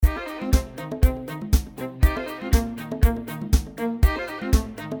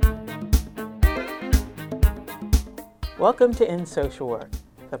Welcome to In Social Work,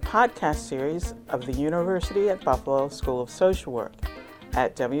 the podcast series of the University at Buffalo School of Social Work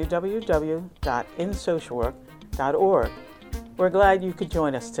at www.insocialwork.org. We're glad you could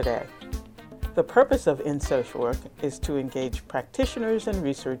join us today. The purpose of In Social Work is to engage practitioners and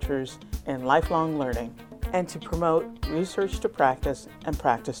researchers in lifelong learning and to promote research to practice and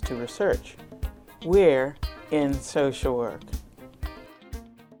practice to research. We're in social work.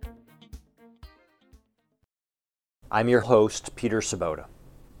 I'm your host, Peter Sabota.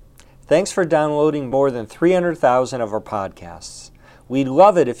 Thanks for downloading more than 300,000 of our podcasts. We'd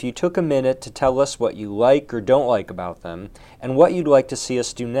love it if you took a minute to tell us what you like or don't like about them and what you'd like to see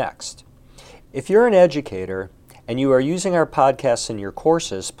us do next. If you're an educator and you are using our podcasts in your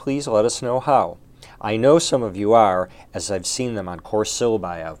courses, please let us know how. I know some of you are, as I've seen them on course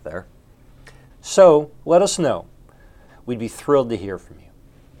syllabi out there. So, let us know. We'd be thrilled to hear from you.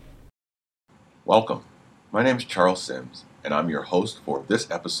 Welcome. My name is Charles Sims, and I'm your host for this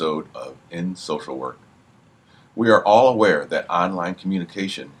episode of In Social Work. We are all aware that online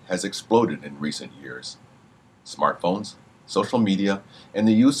communication has exploded in recent years. Smartphones, social media, and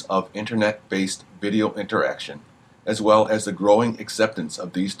the use of internet-based video interaction, as well as the growing acceptance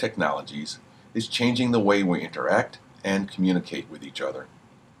of these technologies, is changing the way we interact and communicate with each other.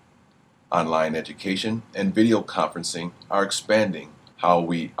 Online education and video conferencing are expanding how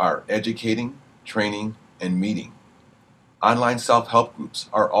we are educating, training, and meeting. Online self-help groups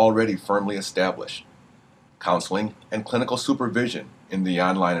are already firmly established. Counseling and clinical supervision in the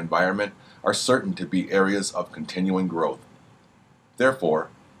online environment are certain to be areas of continuing growth.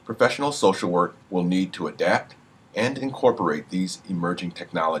 Therefore, professional social work will need to adapt and incorporate these emerging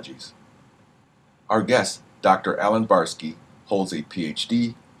technologies. Our guest, Dr. Allan Barsky, holds a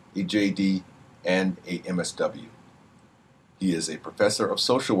PhD, a JD, and a MSW. He is a professor of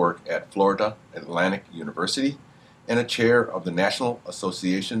social work at Florida Atlantic University and a chair of the National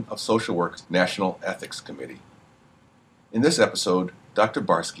Association of Social Work's National Ethics Committee. In this episode, Dr.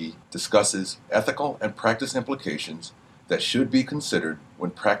 Barsky discusses ethical and practice implications that should be considered when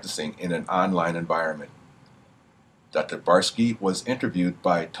practicing in an online environment. Dr. Barsky was interviewed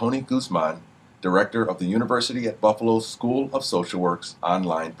by Tony Guzman, director of the University at Buffalo School of Social Work's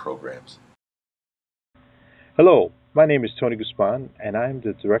online programs. Hello. My name is Tony Guzman, and I am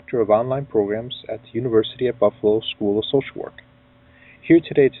the Director of Online Programs at the University at Buffalo School of Social Work. Here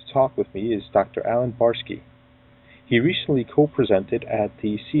today to talk with me is Dr. Allan Barsky. He recently co-presented at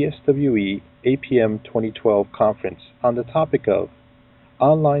the CSWE APM 2012 conference on the topic of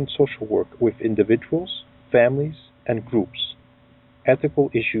online social work with individuals, families, and groups, ethical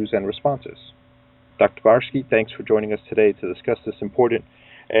issues and responses. Dr. Barsky, thanks for joining us today to discuss this important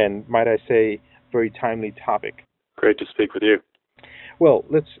and, might I say, very timely topic. Great to speak with you. Well,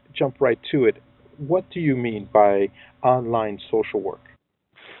 let's jump right to it. What do you mean by online social work?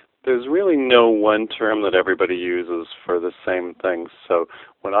 There's really no one term that everybody uses for the same thing. So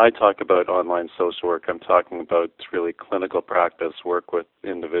when I talk about online social work, I'm talking about really clinical practice, work with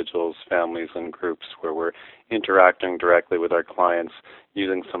individuals, families, and groups where we're interacting directly with our clients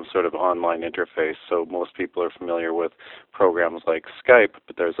using some sort of online interface. So most people are familiar with programs like Skype,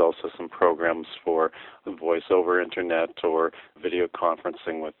 but there's also some programs for voice over internet or video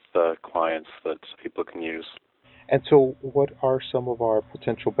conferencing with clients that people can use. And so what are some of our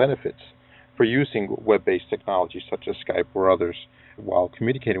potential benefits for using web-based technology such as Skype or others while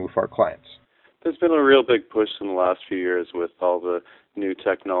communicating with our clients? There's been a real big push in the last few years with all the new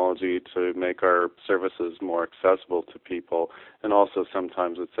technology to make our services more accessible to people, and also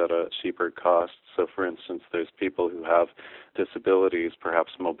sometimes it's at a cheaper cost. So for instance, there's people who have disabilities,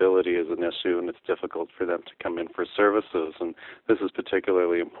 perhaps mobility is an issue, and it's difficult for them to come in for services, and this is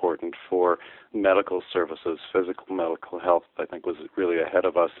particularly important for medical services. Physical medical health, I think, was really ahead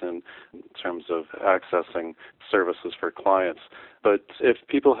of us in terms of accessing services for clients. But if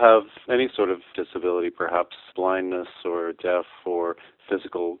people have any sort of disability, perhaps blindness or deaf or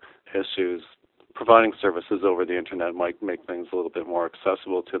physical issues, providing services over the internet might make things a little bit more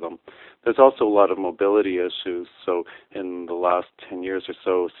accessible to them. There's also a lot of mobility issues. So in the last 10 years or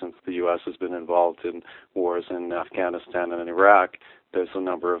so, since the U.S. has been involved in wars in Afghanistan and in Iraq, there's a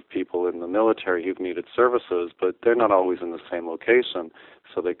number of people in the military who've needed services, but they're not always in the same location.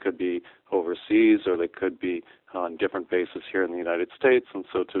 So they could be overseas or they could be on different bases here in the United States. And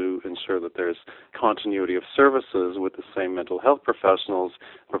so to ensure that there's continuity of services with the same mental health professionals,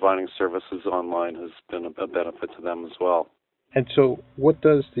 providing services online has been a benefit to them as well. And so what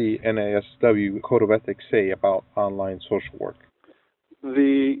does the NASW Code of Ethics say about online social work?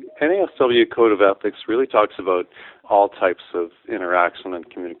 The NASW Code of Ethics really talks about all types of interaction and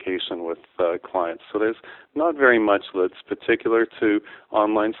communication with clients. So there's not very much that's particular to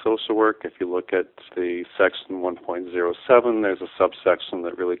online social work. If you look at the section 1.07, there's a subsection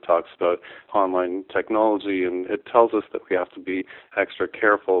that really talks about online technology, and it tells us that we have to be extra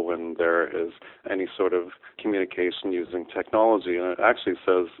careful when there is any sort of communication using technology. And it actually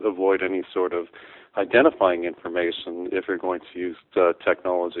says avoid any sort of identifying information if you're going to use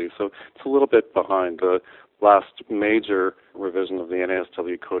technology. So it's a little bit behind. The last major revision of the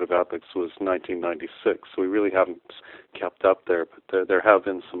NASW Code of Ethics was 1996, so we really haven't kept up there, but there have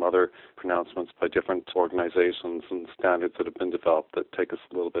been some other pronouncements by different organizations and standards that have been developed that take us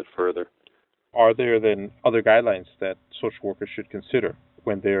a little bit further. Are there then other guidelines that social workers should consider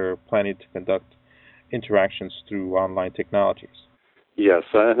when they're planning to conduct interactions through online technologies? Yes,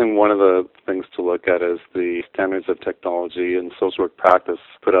 I think one of the things to look at is the standards of technology and social work practice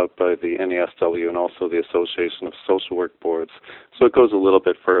put out by the NASW and also the Association of Social Work Boards. So it goes a little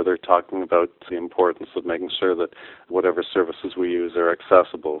bit further, talking about the importance of making sure that whatever services we use are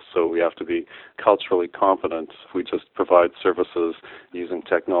accessible. So we have to be culturally competent. If we just provide services using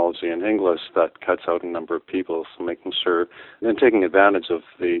technology in English, that cuts out a number of people. So making sure and taking advantage of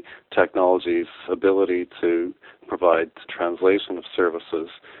the technology's ability to provide translation of services.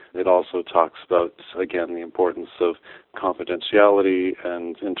 It also talks about, again, the importance of confidentiality,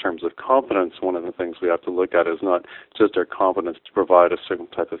 and in terms of competence, one of the things we have to look at is not just our competence to provide a certain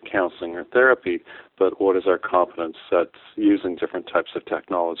type of counseling or therapy, but what is our competence at using different types of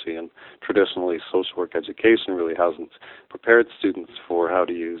technology. And traditionally, social work education really hasn't prepared students for how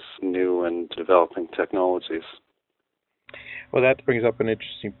to use new and developing technologies. Well, that brings up an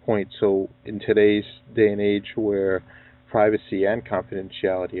interesting point. So in today's day and age where privacy and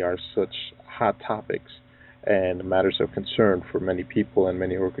confidentiality are such hot topics and matters of concern for many people and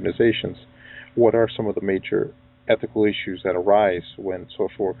many organizations, what are some of the major ethical issues that arise when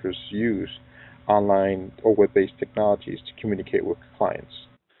social workers use online or web-based technologies to communicate with clients?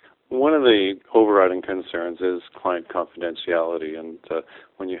 One of the overriding concerns is client confidentiality, and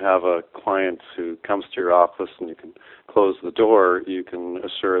when you have a client who comes to your office and you can close the door, you can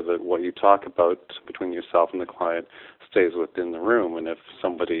assure that what you talk about between yourself and the client stays within the room. And if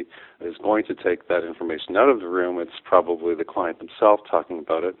somebody is going to take that information out of the room, it's probably the client themselves talking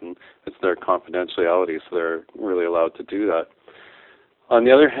about it, and it's their confidentiality, so they're really allowed to do that. On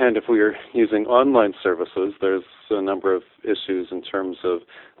the other hand, if we are using online services, there's a number of issues in terms of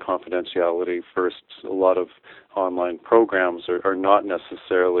confidentiality. First, a lot of online programs are not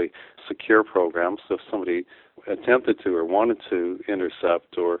necessarily secure programs. So if somebody attempted to or wanted to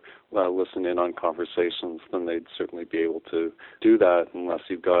intercept or listen in on conversations, then they'd certainly be able to do that unless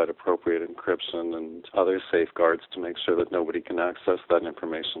you've got appropriate encryption and other safeguards to make sure that nobody can access that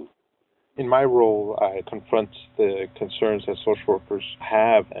information. In my role, I confront the concerns that social workers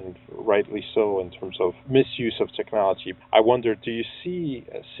have, and rightly so, in terms of misuse of technology. I wonder, do you see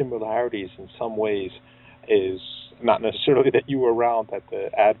similarities in some ways? Is not necessarily that you were around at the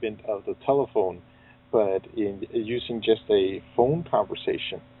advent of the telephone, but in using just a phone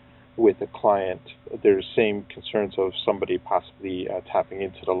conversation with a client, there's same concerns of somebody possibly tapping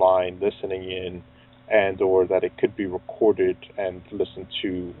into the line, listening in, and or that it could be recorded and listened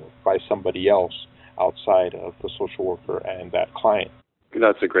to by somebody else outside of the social worker and that client.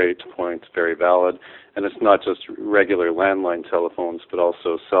 That's a great point, very valid. And it's not just regular landline telephones, but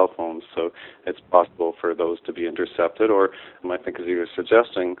also cell phones. So it's possible for those to be intercepted. Or I think, as you were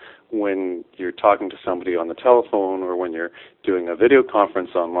suggesting, when you're talking to somebody on the telephone or when you're doing a video conference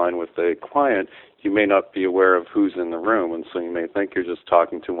online with a client, you may not be aware of who's in the room. And so you may think you're just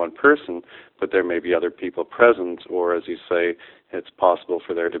talking to one person, but there may be other people present. Or, as you say, it's possible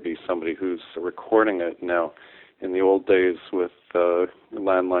for there to be somebody who's recording it. Now, in the old days with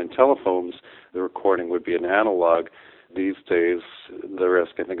landline telephones, the recording would be an analog. These days, the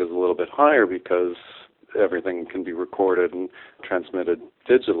risk, I think, is a little bit higher because everything can be recorded and transmitted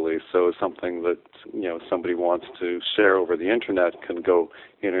digitally. So something that somebody wants to share over the internet can go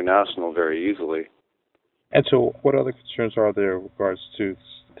international very easily. And so what other concerns are there in regards to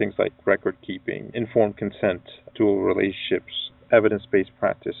things like record keeping, informed consent, dual relationships, evidence-based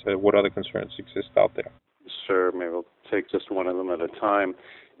practice? What other concerns exist out there? Sure, maybe we'll take just one of them at a time.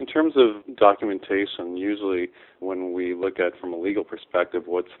 In terms of documentation, usually when we look at from a legal perspective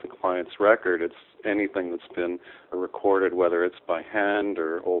what's the client's record, it's anything that's been recorded, whether it's by hand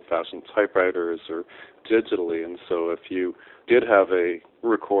or old-fashioned typewriters or digitally. And so if you did have a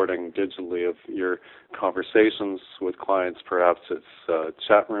recording digitally of your conversations with clients, perhaps it's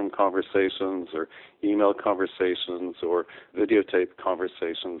chat room conversations or email conversations or videotape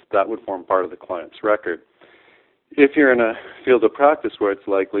conversations, that would form part of the client's record. If you're in a field of practice where it's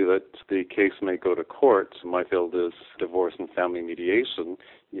likely that the case may go to court, my field is divorce and family mediation,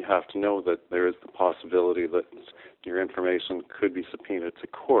 you have to know that there is the possibility that your information could be subpoenaed to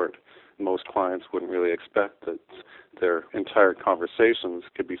court. Most clients wouldn't really expect that their entire conversations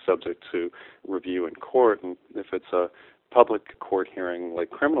could be subject to review in court, and if it's a public court hearing like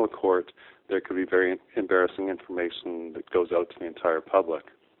criminal court, there could be very embarrassing information that goes out to the entire public.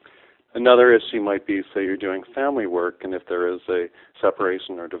 Another issue might be, say, you're doing family work, and if there is a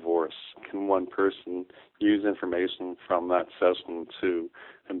separation or divorce, can one person use information from that session to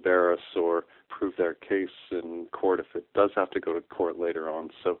embarrass or prove their case in court if it does have to go to court later on?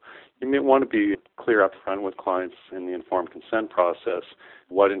 So you may want to be clear up front with clients in the informed consent process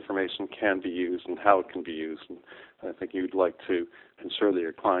what information can be used and how it can be used. And I think you'd like to ensure that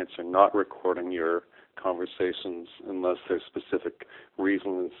your clients are not recording your conversations unless there's specific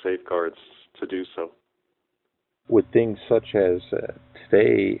reason and safeguards to do so. With things such as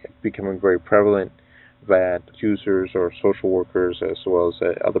today becoming very prevalent that users or social workers as well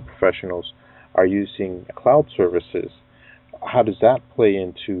as other professionals are using cloud services, how does that play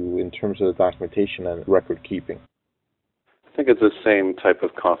in terms of the documentation and record keeping? I think it's the same type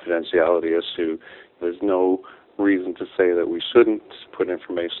of confidentiality issue. There's no reason to say that we shouldn't put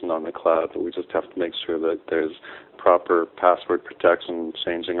information on the cloud, but we just have to make sure that there's proper password protection,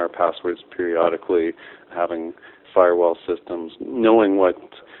 changing our passwords periodically, having firewall systems, knowing what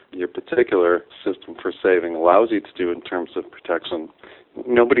your particular system for saving allows you to do in terms of protection.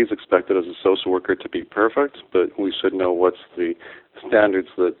 Nobody's expected as a social worker to be perfect, but we should know what's the standards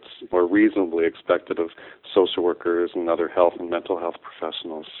that are reasonably expected of social workers and other health and mental health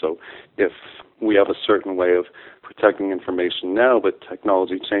professionals. So if we have a certain way of protecting information now, but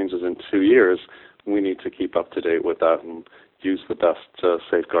technology changes in 2 years, we need to keep up to date with that and use the best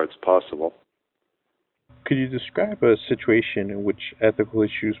safeguards possible. Could you describe a situation in which ethical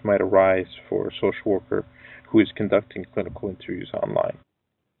issues might arise for a social worker who is conducting clinical interviews online?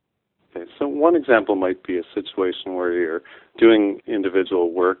 Okay, so one example might be a situation where you're doing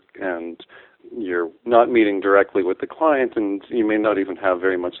individual work and you're not meeting directly with the client, and you may not even have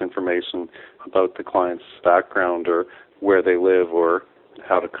very much information about the client's background or where they live or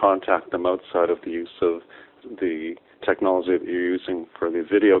how to contact them outside of the use of the technology that you're using for the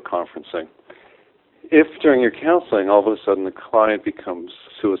video conferencing. If during your counseling all of a sudden the client becomes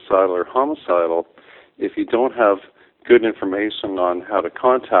suicidal or homicidal, if you don't have good information on how to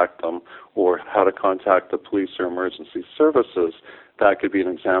contact them or how to contact the police or emergency services, that could be an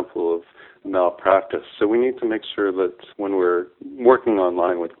example of malpractice. So we need to make sure that when we're working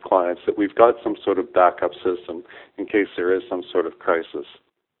online with clients that we've got some sort of backup system in case there is some sort of crisis.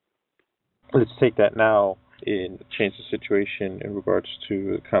 Let's take that now and change the situation in regards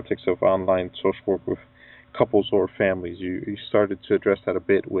to the context of online social work with couples or families. You started to address that a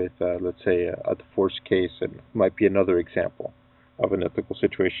bit with, let's say, a divorce case, and might be another example of an ethical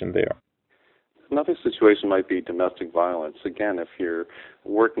situation there. Another situation might be domestic violence. Again, if you're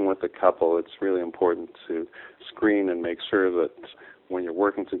working with a couple, it's really important to screen and make sure that when you're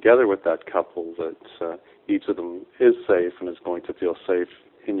working together with that couple that each of them is safe and is going to feel safe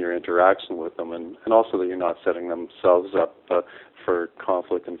in your interaction with them, and also that you're not setting themselves up for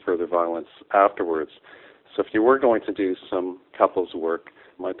conflict and further violence afterwards. So if you were going to do some couples work,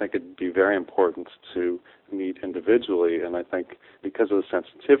 I think it'd be very important to meet individually, and I think because of the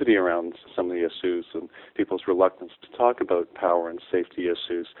sensitivity around some of the issues and people's reluctance to talk about power and safety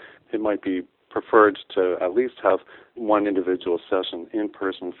issues, it might be preferred to at least have one individual session in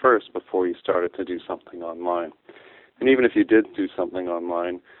person first before you started to do something online. And even if you did do something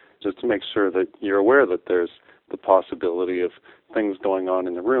online, just to make sure that you're aware that there's the possibility of things going on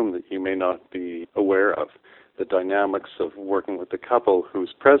in the room that you may not be aware of. The dynamics of working with the couple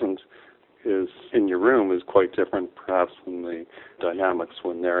who's present is in your room is quite different perhaps than the dynamics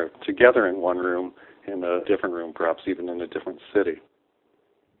when they're together in one room, in a different room, perhaps even in a different city.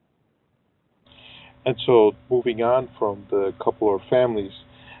 And so moving on from the couple or families,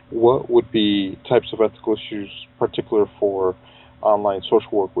 what would be types of ethical issues particular for online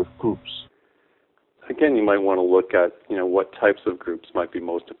social work with groups? again, you might want to look at, what types of groups might be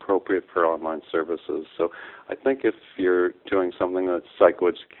most appropriate for online services. So I think if you're doing something that's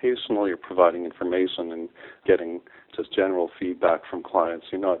psychoeducational, you're providing information and getting just general feedback from clients,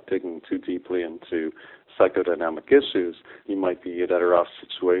 you're not digging too deeply into psychodynamic issues, you might be a better off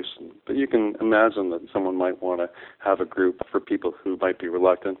situation. But you can imagine that someone might want to have a group for people who might be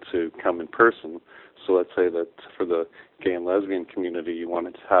reluctant to come in person. So let's say that for the gay and lesbian community, you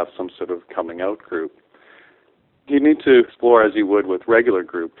wanted to have some sort of coming out group. You need to explore, as you would with regular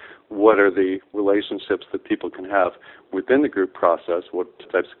group, what are the relationships that people can have within the group process, what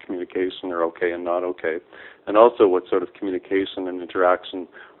types of communication are okay and not okay, and also what sort of communication and interaction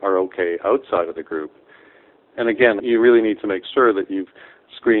are okay outside of the group. And again, you really need to make sure that you've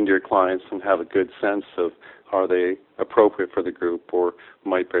screened your clients and have a good sense of, are they appropriate for the group, or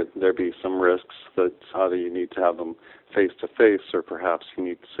might there be some risks that either you need to have them face-to-face, or perhaps you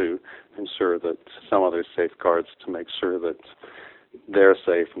need to ensure that some other safeguards to make sure that they're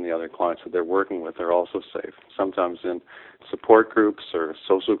safe and the other clients that they're working with are also safe. Sometimes in support groups or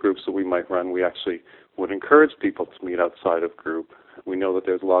social groups that we might run, we actually would encourage people to meet outside of group. We know that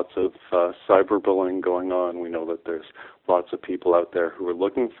there's lots of cyberbullying going on. We know that there's lots of people out there who are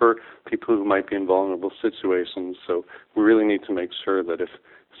looking for people who might be in vulnerable situations. So we really need to make sure that if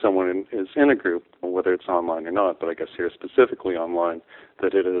someone is in a group, whether it's online or not, but I guess here specifically online,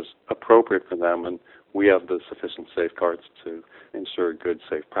 that it is appropriate for them and we have the sufficient safeguards to ensure good,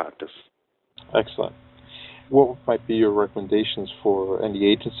 safe practice. Excellent. What might be your recommendations for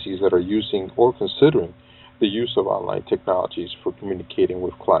any agencies that are using or considering the use of online technologies for communicating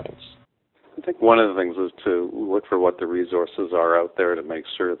with clients? I think one of the things is to look for what the resources are out there to make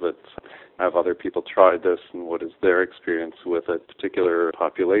sure that have other people tried this and what is their experience with a particular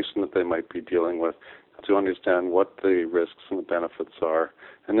population that they might be dealing with, to understand what the risks and the benefits are,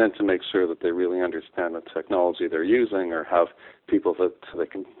 and then to make sure that they really understand the technology they're using, or have people that they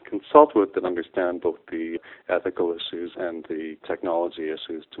can consult with that understand both the ethical issues and the technology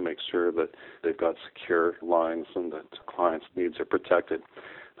issues, to make sure that they've got secure lines and that clients' needs are protected.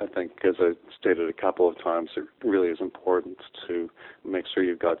 I think, as I stated a couple of times, it really is important to make sure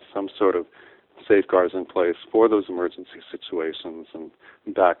you've got some sort of safeguards in place for those emergency situations and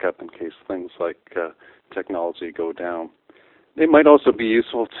backup in case things like technology go down. It might also be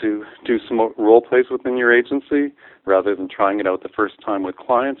useful to do some role plays within your agency rather than trying it out the first time with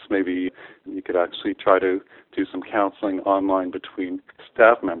clients. Maybe you could actually try to do some counseling online between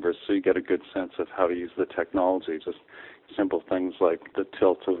staff members so you get a good sense of how to use the technology. Just simple things like the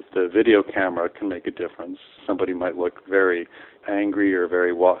tilt of the video camera can make a difference. Somebody might look very angry or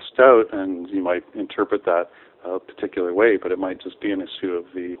very washed out, and you might interpret that a particular way, but it might just be an issue of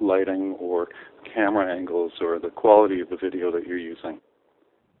the lighting or camera angles or the quality of the video that you're using.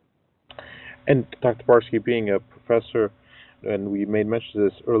 And Dr. Barsky, being a professor, and we made mention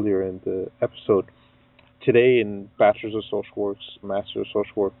of this earlier in the episode, today in Bachelor's of Social Works, Master's of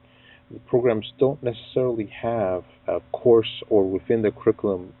Social Work, the programs don't necessarily have a course or within the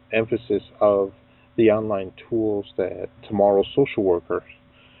curriculum emphasis of the online tools that tomorrow's social workers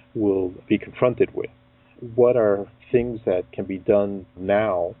will be confronted with. What are things that can be done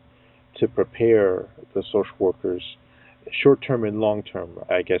now to prepare the social workers, short-term and long-term?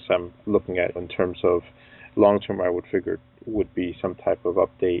 I guess I'm looking at in terms of long-term, I would figure would be some type of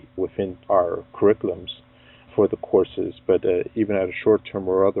update within our curriculums for the courses, but even at a short-term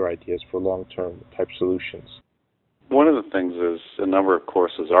or other ideas for long-term type solutions. One of the things is a number of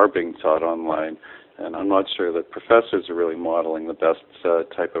courses are being taught online, and I'm not sure that professors are really modeling the best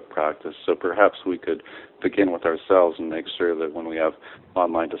type of practice. So perhaps we could begin with ourselves and make sure that when we have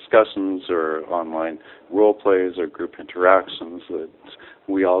online discussions or online role plays or group interactions, that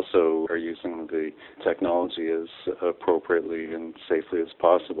we also are using the technology as appropriately and safely as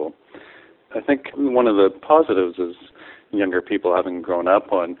possible. I think one of the positives is younger people having grown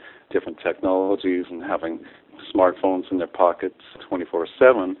up on different technologies and having smartphones in their pockets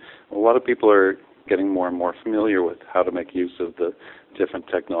 24/7. A lot of people are getting more and more familiar with how to make use of the different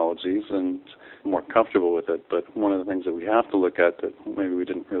technologies and more comfortable with it. But one of the things that we have to look at that maybe we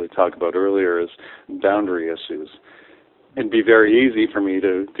didn't really talk about earlier is boundary issues. It'd be very easy for me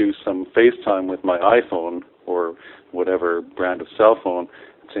to do some FaceTime with my iPhone or whatever brand of cell phone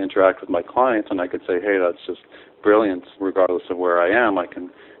to interact with my client, and I could say, hey, that's just brilliant. Regardless of where I am, I can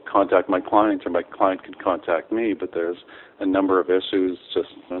contact my client or my client can contact me, but there's a number of issues just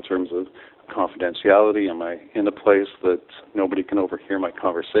in terms of confidentiality. Am I in a place that nobody can overhear my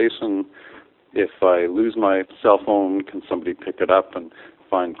conversation? If I lose my cell phone, can somebody pick it up and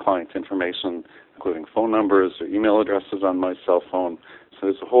find client information, including phone numbers or email addresses on my cell phone? So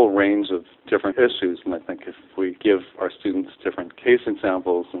there's a whole range of different issues, and I think if we give our students different case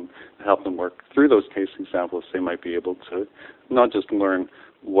examples and help them work through those case examples, they might be able to not just learn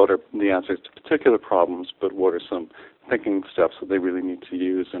what are the answers to particular problems, but what are some thinking steps that they really need to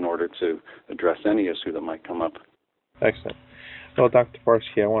use in order to address any issue that might come up. Excellent. Well, Dr.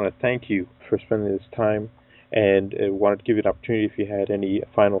 Barsky, I want to thank you for spending this time, and wanted to give you an opportunity if you had any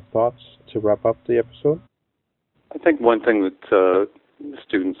final thoughts to wrap up the episode. I think one thing that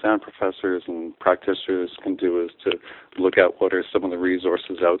students and professors and practitioners can do is to look at what are some of the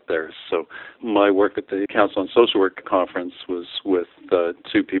resources out there. So my work at the Council on Social Work conference was with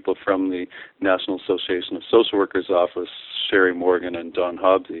two people from the National Association of Social Workers office, Sherry Morgan and Don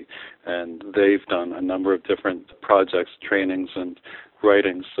Hobbsy, and they've done a number of different projects, trainings, and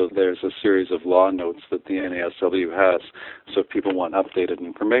writings. So there's a series of law notes that the NASW has. So if people want updated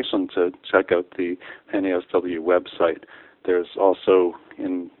information, to check out the NASW website. There's also,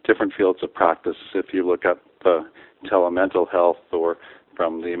 in different fields of practice, if you look up telemental health or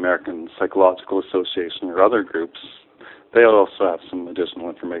from the American Psychological Association or other groups, they also have some additional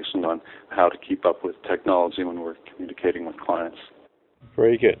information on how to keep up with technology when we're communicating with clients.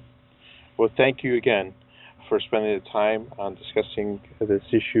 Very good. Well, thank you again for spending the time on discussing this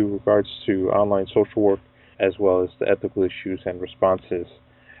issue in regards to online social work, as well as the ethical issues and responses.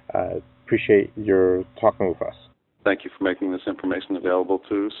 Appreciate your talking with us. Thank you for making this information available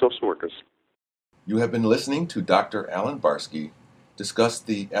to social workers. You have been listening to Dr. Allan Barsky discuss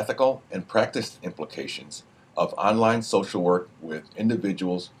the ethical and practice implications of online social work with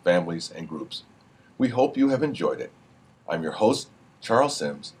individuals, families, and groups. We hope you have enjoyed it. I'm your host, Charles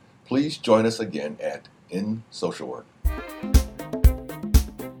Sims. Please join us again at In Social Work.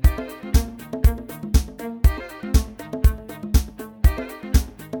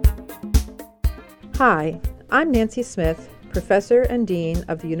 Hi, I'm Nancy Smith, Professor and Dean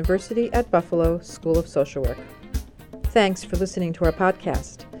of the University at Buffalo School of Social Work. Thanks for listening to our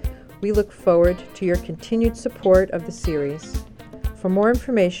podcast. We look forward to your continued support of the series. For more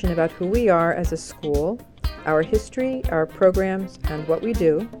information about who we are as a school, our history, our programs, and what we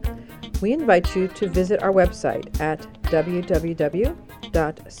do, we invite you to visit our website at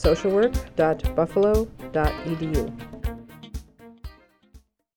www.socialwork.buffalo.edu.